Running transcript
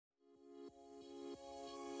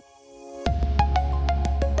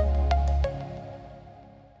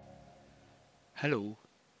Hello,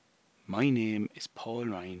 my name is Paul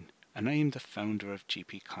Ryan and I am the founder of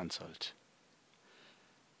GP Consult.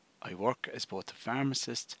 I work as both a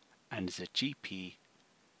pharmacist and as a GP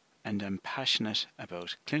and am passionate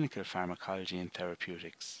about clinical pharmacology and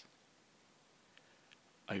therapeutics.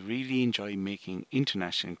 I really enjoy making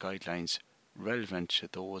international guidelines relevant to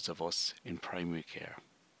those of us in primary care.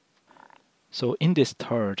 So in this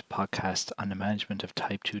third podcast on the management of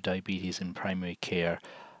type 2 diabetes in primary care,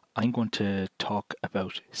 I'm going to talk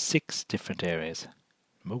about 6 different areas.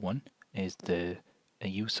 Number 1 is the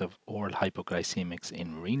use of oral hypoglycemics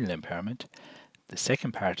in renal impairment. The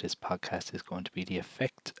second part of this podcast is going to be the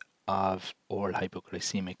effect of oral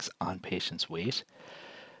hypoglycemics on patients' weight.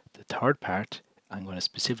 The third part, I'm going to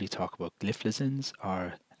specifically talk about gliflozins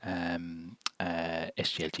or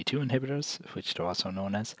SGLT2 inhibitors, which they're also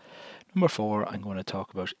known as. Number 4, I'm going to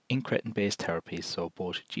talk about incretin-based therapies, so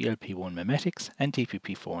both GLP-1 mimetics and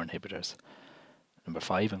DPP-4 inhibitors. Number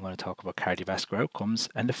 5, I'm going to talk about cardiovascular outcomes,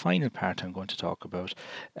 and the final part I'm going to talk about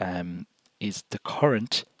is the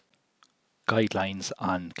current guidelines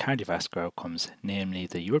on cardiovascular outcomes, namely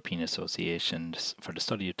the European Association for the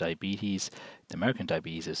Study of Diabetes, the American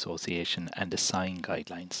Diabetes Association, and the SIGN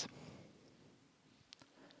guidelines.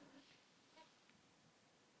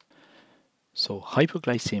 So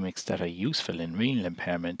hypoglycemics that are useful in renal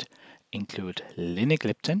impairment include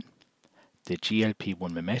linagliptin, the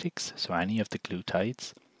GLP-1 mimetics, so any of the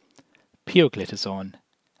glutides, pioglitazone,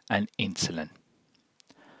 and insulin.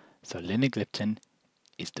 So linagliptin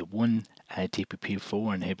is the one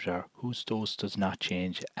DPP-4 inhibitor whose dose does not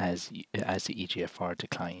change as the eGFR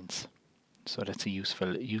declines. So that's a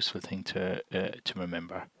useful thing to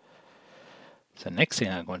remember. So next thing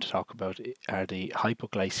I'm going to talk about are the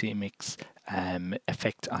hypoglycemics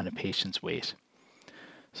effect on a patient's weight.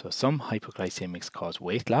 So some hypoglycemics cause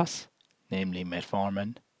weight loss, namely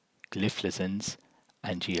metformin, gliflozins,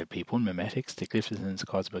 and GLP-1 mimetics. The gliflozins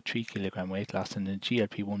cause about 3 kg weight loss, and the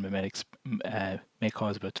GLP-1 mimetics may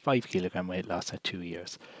cause about 5 kg weight loss at 2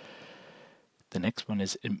 years. The next one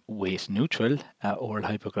is weight neutral oral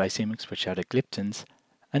hypoglycemics, which are the gliptins,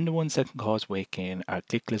 and the ones that can cause weight gain are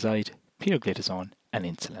gliclazide, pioglitazone, and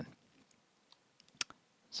insulin.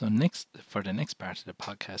 So for the next part of the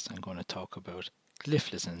podcast, I'm going to talk about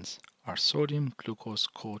gliflozins, or sodium glucose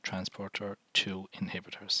cotransporter 2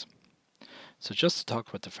 inhibitors. So just to talk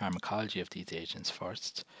about the pharmacology of these agents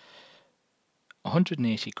first,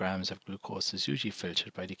 180 grams of glucose is usually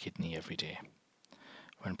filtered by the kidney every day.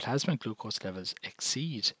 When plasma glucose levels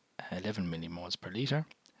exceed 11 millimoles per litre,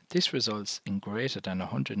 this results in greater than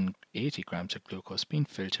 180 grams of glucose being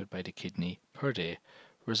filtered by the kidney per day,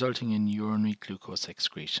 resulting in urinary glucose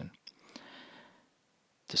excretion.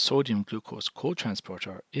 The sodium glucose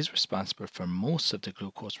cotransporter is responsible for most of the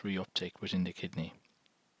glucose reuptake within the kidney.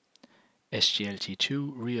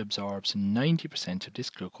 SGLT2 reabsorbs 90% of this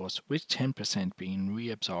glucose, with 10% being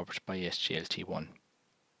reabsorbed by SGLT1.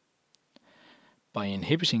 By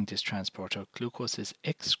inhibiting this transporter, glucose is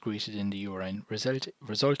excreted in the urine,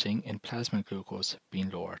 resulting in plasma glucose being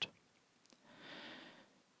lowered.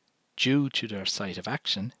 Due to their site of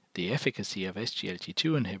action, the efficacy of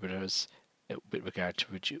SGLT2 inhibitors with regard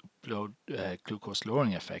to blood glucose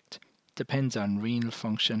lowering effect depends on renal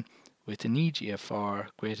function, with an eGFR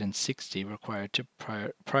greater than 60 required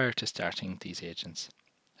prior to starting these agents.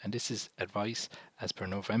 And this is advice as per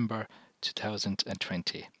November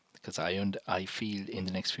 2020. Because I feel in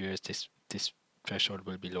the next few years this threshold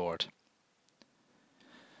will be lowered.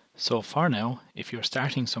 So for now, if you're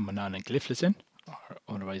starting someone on a gliflozin, or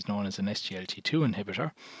otherwise known as an SGLT2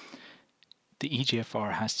 inhibitor, the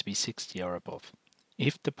eGFR has to be 60 or above.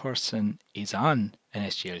 If the person is on an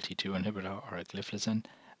SGLT2 inhibitor or a gliflozin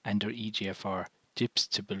and their eGFR dips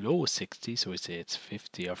to below 60, so we say it's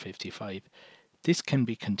 50 or 55, this can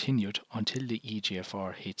be continued until the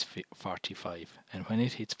eGFR hits 45, and when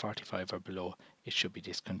it hits 45 or below, it should be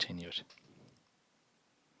discontinued.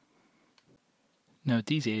 Now,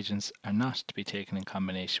 these agents are not to be taken in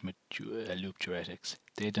combination with loop diuretics.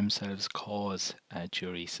 They themselves cause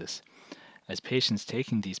diuresis. As patients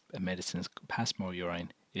taking these medicines pass more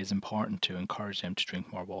urine, it is important to encourage them to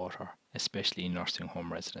drink more water, especially in nursing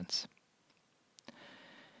home residents.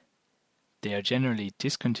 They are generally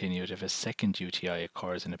discontinued if a second UTI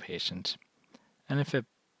occurs in a patient, and if a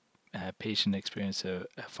patient experiences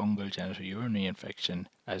a fungal genitourinary infection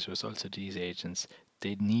as a result of these agents,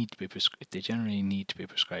 they generally need to be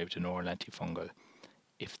prescribed an oral antifungal.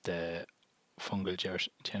 If the fungal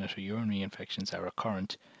genitourinary infections are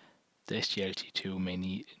recurrent, the SGLT2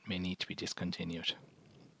 may need to be discontinued.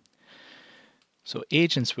 So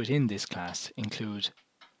agents within this class include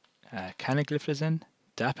canagliflozin,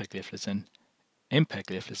 dapagliflozin,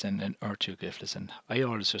 empagliflozin and ertugliflozin. I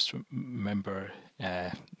always just remember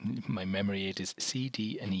my memory aid is C,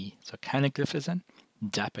 D, and E. So canagliflozin,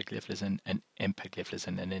 dapagliflozin, and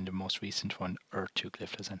empagliflozin, and then the most recent one,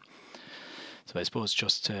 ertugliflozin. So I suppose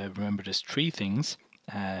just to remember there's three things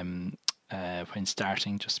when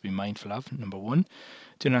starting, just to be mindful of. Number one,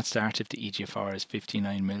 do not start if the EGFR is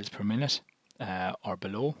 59 mils per minute or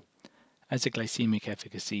below, as the glycemic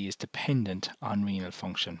efficacy is dependent on renal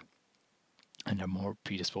function, and they're more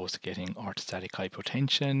predisposed to getting orthostatic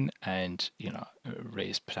hypotension and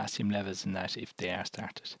raised potassium levels in that if they are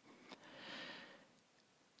started.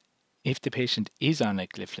 If the patient is on a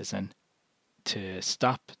gliflozin, to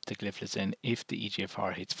stop the gliflozin if the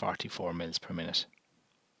EGFR hits 44 mils per minute.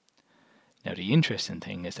 Now the interesting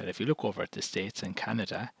thing is that if you look over at the States and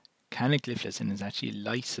Canada, canagliflozin is actually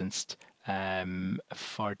licensed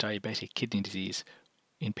for diabetic kidney disease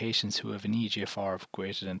in patients who have an EGFR of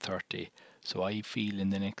greater than 30. So I feel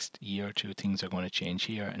in the next year or two things are going to change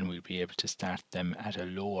here and we'll be able to start them at a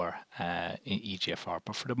lower EGFR.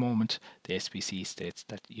 But for the moment, the SPC states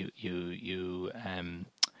that you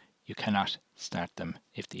cannot start them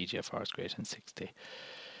if the EGFR is greater than 60.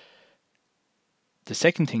 The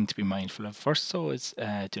second thing to be mindful of first is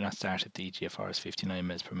do not start if the EGFR is 59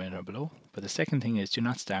 mils per minute or below. But the second thing is do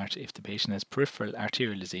not start if the patient has peripheral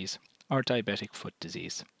arterial disease or diabetic foot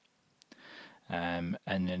disease. And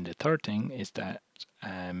then the third thing is that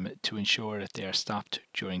to ensure that they are stopped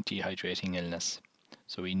during dehydrating illness.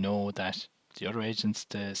 So we know that the other agents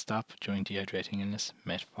to stop during dehydrating illness,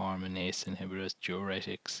 metformin, ACE inhibitors,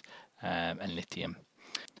 diuretics, and lithium.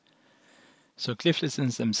 So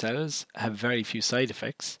gliflozins themselves have very few side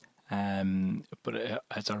effects, but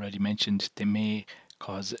as already mentioned, they may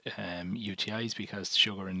cause UTIs because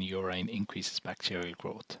sugar in the urine increases bacterial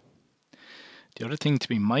growth. The other thing to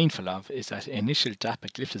be mindful of is that initial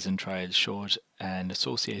dapagliflozin trials showed an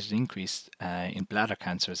associated increase in bladder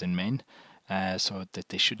cancers in men, so that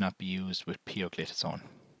they should not be used with pioglitazone.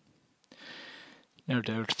 Now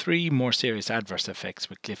there are three more serious adverse effects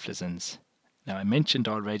with gliflozins. Now I mentioned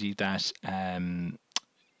already that to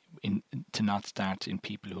not start in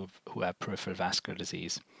people who have peripheral vascular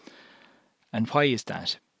disease. And why is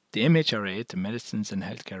that? The MHRA, the Medicines and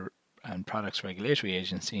Healthcare and Products Regulatory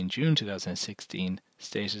Agency, in June 2016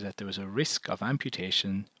 stated that there was a risk of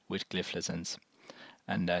amputation with gliflozins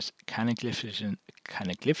and that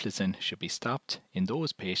canagliflozin should be stopped in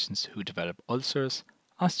those patients who develop ulcers,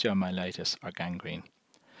 osteomyelitis or gangrene.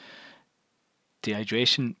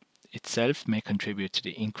 Dehydration itself may contribute to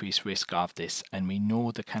the increased risk of this, and we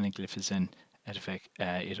know the canagliflozin affects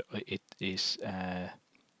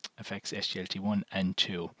SGLT1 and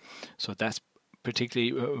 2. So that's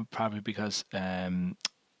particularly probably because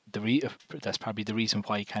that's probably the reason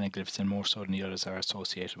why canagliflozin more so than the others are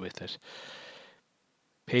associated with it.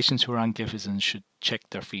 Patients who are on gliflozin should check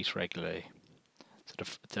their feet regularly. So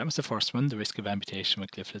that was the first one, the risk of amputation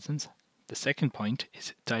with gliflozins. The second point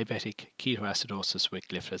is diabetic ketoacidosis with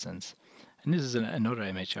gliflozins. And this is another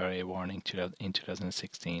MHRA warning in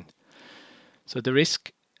 2016. So the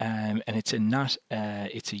risk, and it's a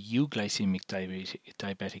euglycemic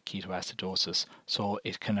diabetic ketoacidosis, so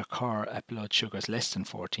it can occur at blood sugars less than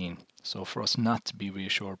 14. So for us not to be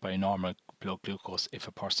reassured by normal blood glucose if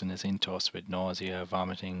a person is into us with nausea,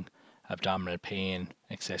 vomiting, abdominal pain,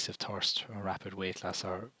 excessive thirst, or rapid weight loss,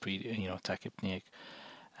 or tachypneic.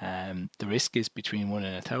 The risk is between 1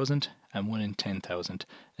 in 1,000 and 1 in 10,000,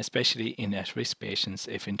 especially in at-risk patients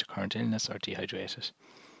if intercurrent illness or dehydrated.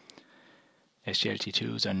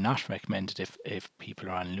 SGLT2s are not recommended if people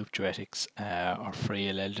are on loop diuretics or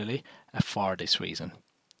frail elderly for this reason.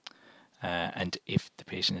 And if the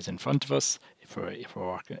patient is in front of us, if we're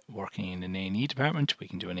working in an A&E department, we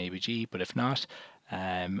can do an ABG, but if not,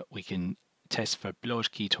 we can test for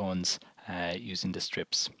blood ketones using the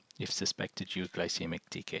strips if suspected euglycemic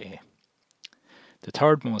DKA. The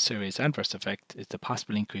third most serious adverse effect is the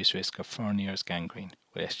possible increased risk of Fournier's gangrene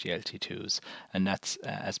with SGLT2s, and that's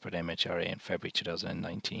as per the MHRA in February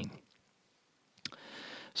 2019.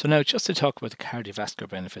 So now just to talk about the cardiovascular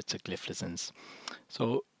benefits of gliflozins.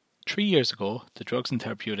 So 3 years ago, the Drugs and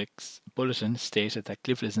Therapeutics Bulletin stated that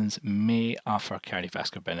gliflozins may offer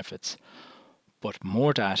cardiovascular benefits, but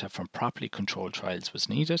more data from properly controlled trials was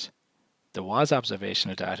needed. There was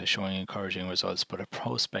observational data showing encouraging results, but a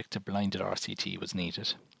prospective blinded RCT was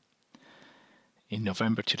needed. In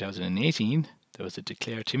November 2018, there was a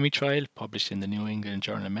DECLARE TIMI trial published in the New England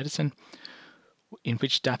Journal of Medicine, in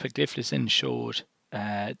which dapagliflozin showed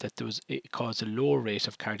that it caused a lower rate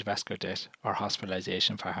of cardiovascular death or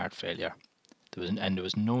hospitalization for heart failure. There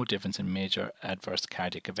was no difference in major adverse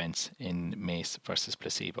cardiac events in MACE versus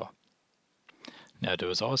placebo. Now, there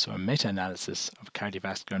was also a meta-analysis of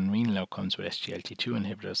cardiovascular and renal outcomes with SGLT2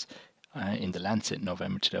 inhibitors in the Lancet in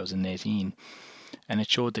November 2018, and it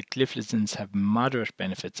showed that gliflozins have moderate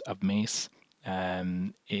benefits of MACE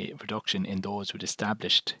a reduction in those with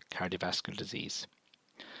established cardiovascular disease,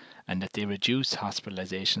 and that they reduce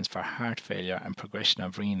hospitalizations for heart failure and progression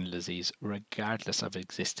of renal disease regardless of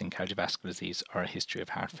existing cardiovascular disease or a history of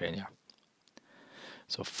heart failure.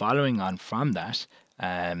 So following on from that,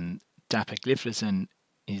 dapagliflozin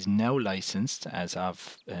is now licensed as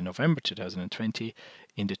of November 2020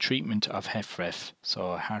 in the treatment of HFrEF,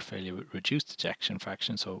 so heart failure with reduced ejection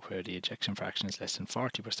fraction, so where the ejection fraction is less than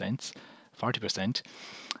 40%,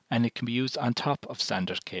 and it can be used on top of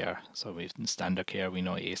standard care. So in standard care we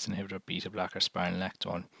know ACE inhibitor, beta blocker,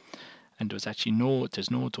 spironolactone, and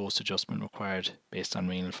there's no dose adjustment required based on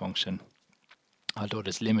renal function, although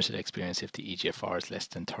there's limited experience if the eGFR is less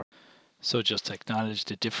than 30. So just to acknowledge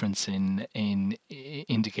the difference in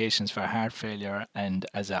indications for heart failure and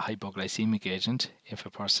as a hypoglycemic agent, if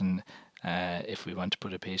we want to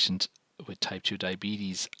put a patient with type 2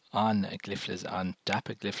 diabetes on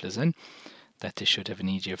dapagliflozin, that they should have an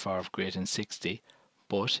eGFR of greater than 60.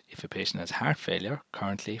 But if a patient has heart failure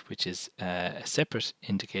currently, which is a separate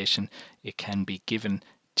indication, it can be given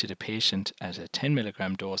to the patient at a 10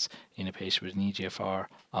 milligram dose in a patient with an eGFR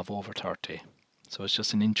of over 30. So it's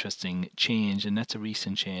just an interesting change, and that's a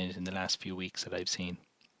recent change in the last few weeks that I've seen.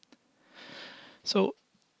 So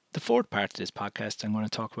the fourth part of this podcast, I'm going to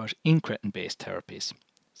talk about incretin-based therapies.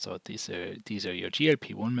 So these are your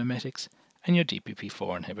GLP-1 mimetics and your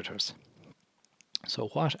DPP-4 inhibitors. So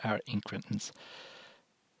what are incretins?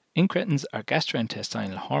 Incretins are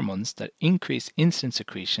gastrointestinal hormones that increase insulin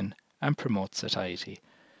secretion and promote satiety.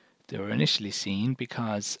 They were initially seen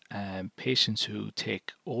because patients who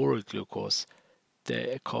take oral glucose,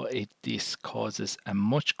 this causes a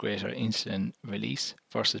much greater insulin release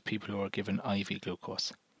versus people who are given IV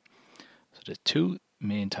glucose. So the two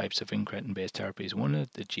main types of incretin-based therapies, one are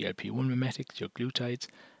the GLP-1 mimetics, your glutides,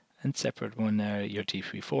 and separate one are your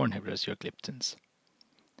DPP-4 inhibitors, your gliptins.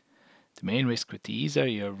 The main risk with these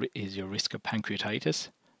is your risk of pancreatitis,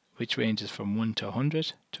 which ranges from 1 to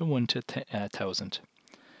 100 to 1 to 1,000.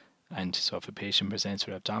 And so if a patient presents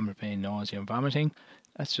with abdominal pain, nausea and vomiting,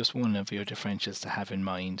 that's just one of your differentials to have in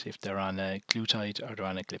mind if they're on a glutide or they're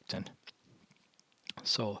on a gliptin.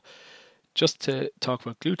 So just to talk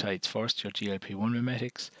about glutides first, your GLP-1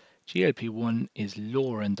 mimetics. GLP-1 is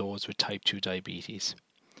lower in those with type 2 diabetes.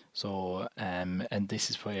 So, and this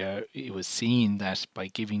is where it was seen that by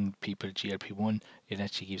giving people GLP-1, it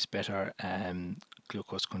actually gives better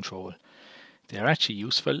glucose control. They are actually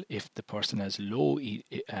useful if the person has low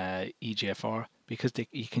eGFR because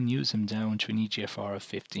you can use them down to an eGFR of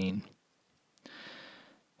 15.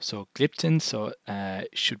 So gliptins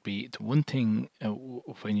should be the one thing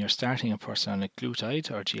when you're starting a person on a glutide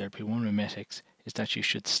or GLP-1 mimetics is that you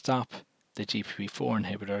should stop the DPP-4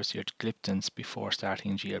 inhibitors, your gliptins, before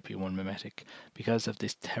starting GLP-1 mimetic because of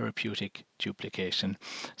this therapeutic duplication.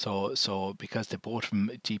 So because they both from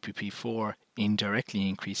DPP-4 indirectly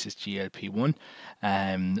increases GLP-1,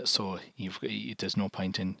 so there's no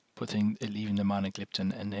point in leaving them on a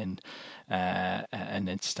gliptin and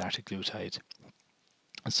then start a glutide.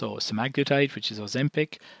 So semaglutide, which is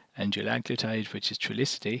Ozempic, and dulaglutide, which is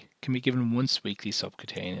Trulicity, can be given once weekly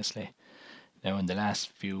subcutaneously. Now, in the last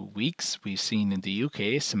few weeks, we've seen in the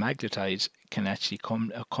UK, semaglutide can actually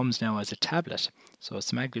comes now as a tablet. So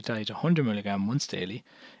semaglutide, 100 milligram once daily.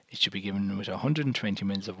 It should be given with 120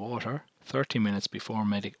 ml of water, 30 minutes before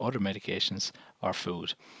other medications or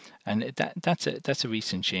food. And that's a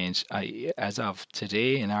recent change. As of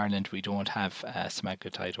today in Ireland, we don't have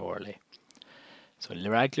semaglutide orally. So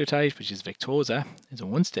liraglutide, which is Victoza, is a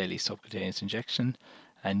once daily subcutaneous injection,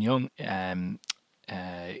 and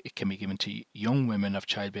it can be given to young women of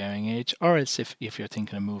childbearing age, or else if you're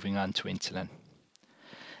thinking of moving on to insulin.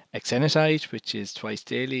 Exenatide, which is twice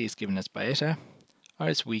daily, is given as Byetta, or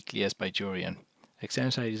as weekly as Bydureon.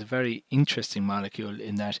 Exenatide is a very interesting molecule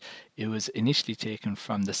in that it was initially taken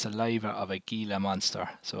from the saliva of a Gila monster,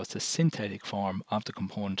 so it's a synthetic form of the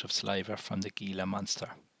component of saliva from the Gila monster.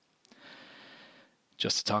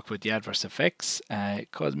 Just to talk about the adverse effects,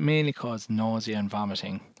 it mainly cause nausea and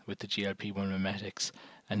vomiting with the GLP-1 mimetics,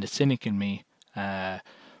 and the cynic in me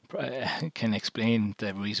can explain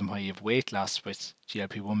the reason why you have weight loss with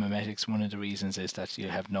GLP-1 mimetics. One of the reasons is that you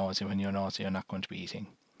have nausea. When you're nausea, you're not going to be eating.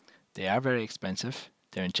 They are very expensive.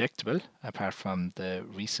 They're injectable, apart from the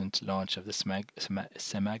recent launch of the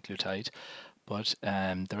semaglutide, but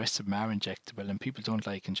the rest of them are injectable, and people don't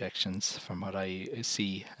like injections. From what I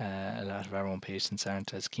see, a lot of our own patients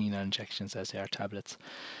aren't as keen on injections as they are tablets.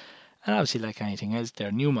 And obviously, like anything else,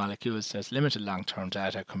 they're new molecules. There's limited long-term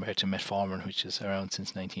data compared to metformin, which is around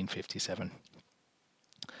since 1957.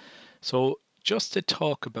 So just to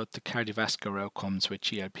talk about the cardiovascular outcomes with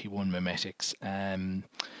GLP-1 mimetics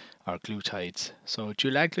or glutides. So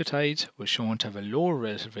dulaglutide was shown to have a lower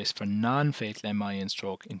relative risk for non-fatal MI and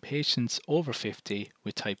stroke in patients over 50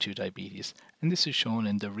 with type 2 diabetes. And this is shown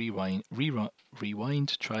in the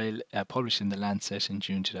Rewind trial published in the Lancet in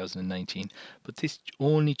June 2019. But this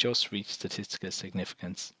only just reached statistical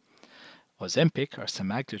significance. Ozempic or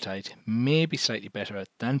semaglutide may be slightly better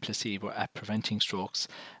than placebo at preventing strokes,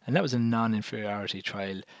 and that was a non-inferiority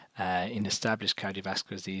trial in established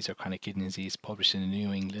cardiovascular disease or chronic kidney disease published in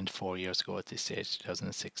New England 4 years ago at this stage,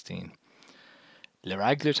 2016.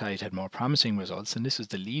 Liraglutide had more promising results, and this was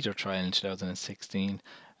the leader trial in 2016,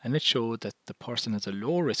 and it showed that the person has a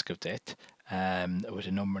low risk of death with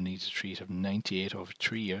a number needed to treat of 98 over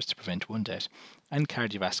 3 years to prevent one death, and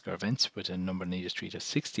cardiovascular events with a number needed to treat of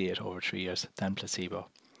 68 over 3 years than placebo.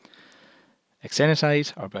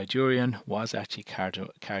 Exenatide or Bydureon was actually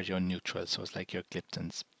cardio neutral, so it's like your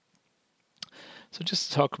gliptins. So just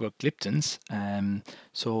to talk about gliptins,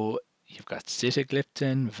 so you've got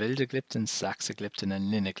sitagliptin, vildagliptin, saxagliptin,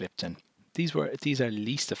 and linagliptin. These are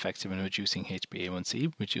least effective in reducing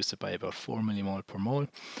HbA1c, reduce it by about 4 millimole per mole,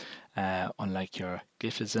 unlike your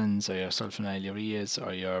gliflozins or your sulfonylureas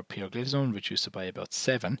or your pioglitazone, reduce it by about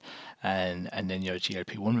 7, and then your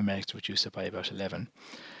GLP-1 mimetics reduce it by about 11.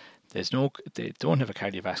 They don't have a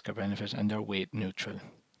cardiovascular benefit, and they're weight neutral.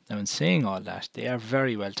 Now, in saying all that, they are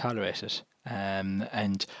very well tolerated,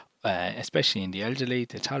 and especially in the elderly,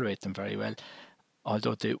 they tolerate them very well.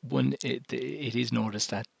 Although it is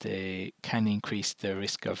noticed that they can increase the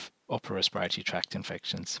risk of upper respiratory tract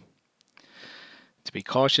infections. To be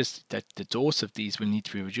cautious that the dose of these will need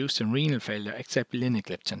to be reduced in renal failure, except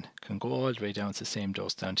linagliptin can go all the way down to the same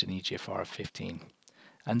dose, down to an eGFR of 15.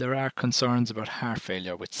 And there are concerns about heart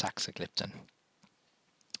failure with saxagliptin.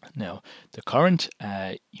 Now, the current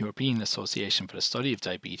European Association for the Study of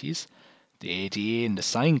Diabetes, the ADA and the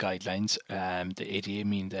SIGN guidelines, the ADA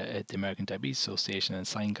meaning the American Diabetes Association, and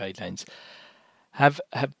SIGN guidelines, have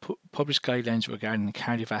published guidelines regarding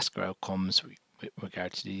cardiovascular outcomes with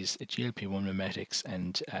regard to these GLP-1 mimetics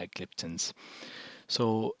and gliptins.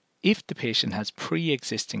 So if the patient has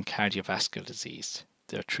pre-existing cardiovascular disease,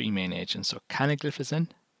 there are 3 main agents, so canagliflozin,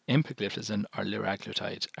 empagliflozin, or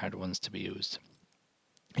liraglutide are the ones to be used.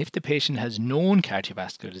 If the patient has known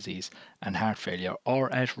cardiovascular disease and heart failure or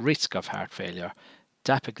at risk of heart failure,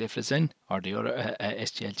 dapagliflozin or the other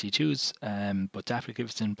SGLT2s, but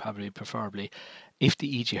dapagliflozin probably preferably, if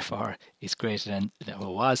the EGFR is greater than,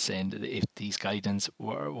 was saying that if these guidance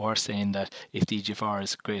were saying that if the EGFR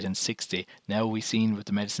is greater than 60, now we've seen with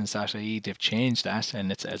the medicines.ie they've changed that, and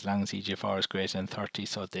it's as long as EGFR is greater than 30,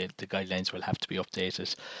 so the guidelines will have to be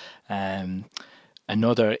updated.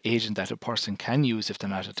 Another agent that a person can use if they're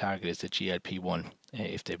not a target is the GLP-1,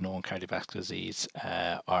 if they've known cardiovascular disease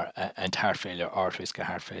and heart failure or at risk of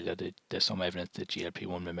heart failure. There's some evidence that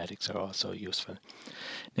GLP-1 mimetics are also useful.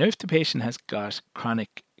 Now, if the patient has got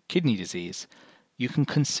chronic kidney disease, you can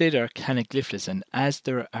consider canagliflozin, as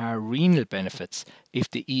there are renal benefits if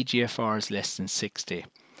the EGFR is less than 60.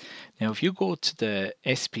 Now, if you go to the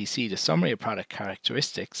SPC, the Summary of Product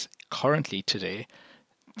Characteristics, currently today,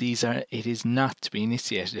 it is not to be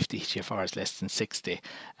initiated if the EGFR is less than 60.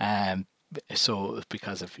 So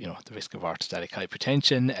because of the risk of orthostatic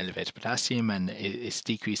hypertension, elevated potassium, and its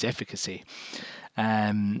decreased efficacy.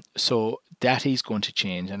 So that is going to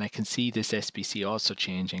change, and I can see this SPC also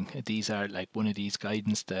changing. These are like one of these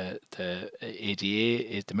guidance, the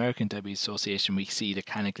ADA, the American Diabetes Association. We see the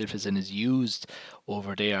canagliflozin is used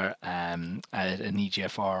over there at an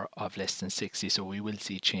EGFR of less than 60, so we will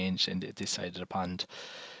see change in this side of the pond.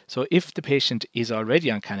 So if the patient is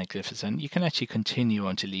already on canagliflozin, you can actually continue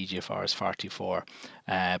until EGFR is 44,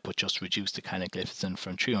 but just reduce the canagliflozin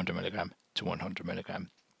from 300 milligram to 100 milligram.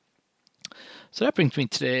 So that brings me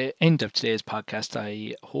to the end of today's podcast.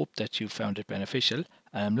 I hope that you found it beneficial.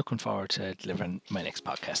 I'm looking forward to delivering my next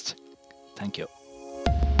podcast. Thank you.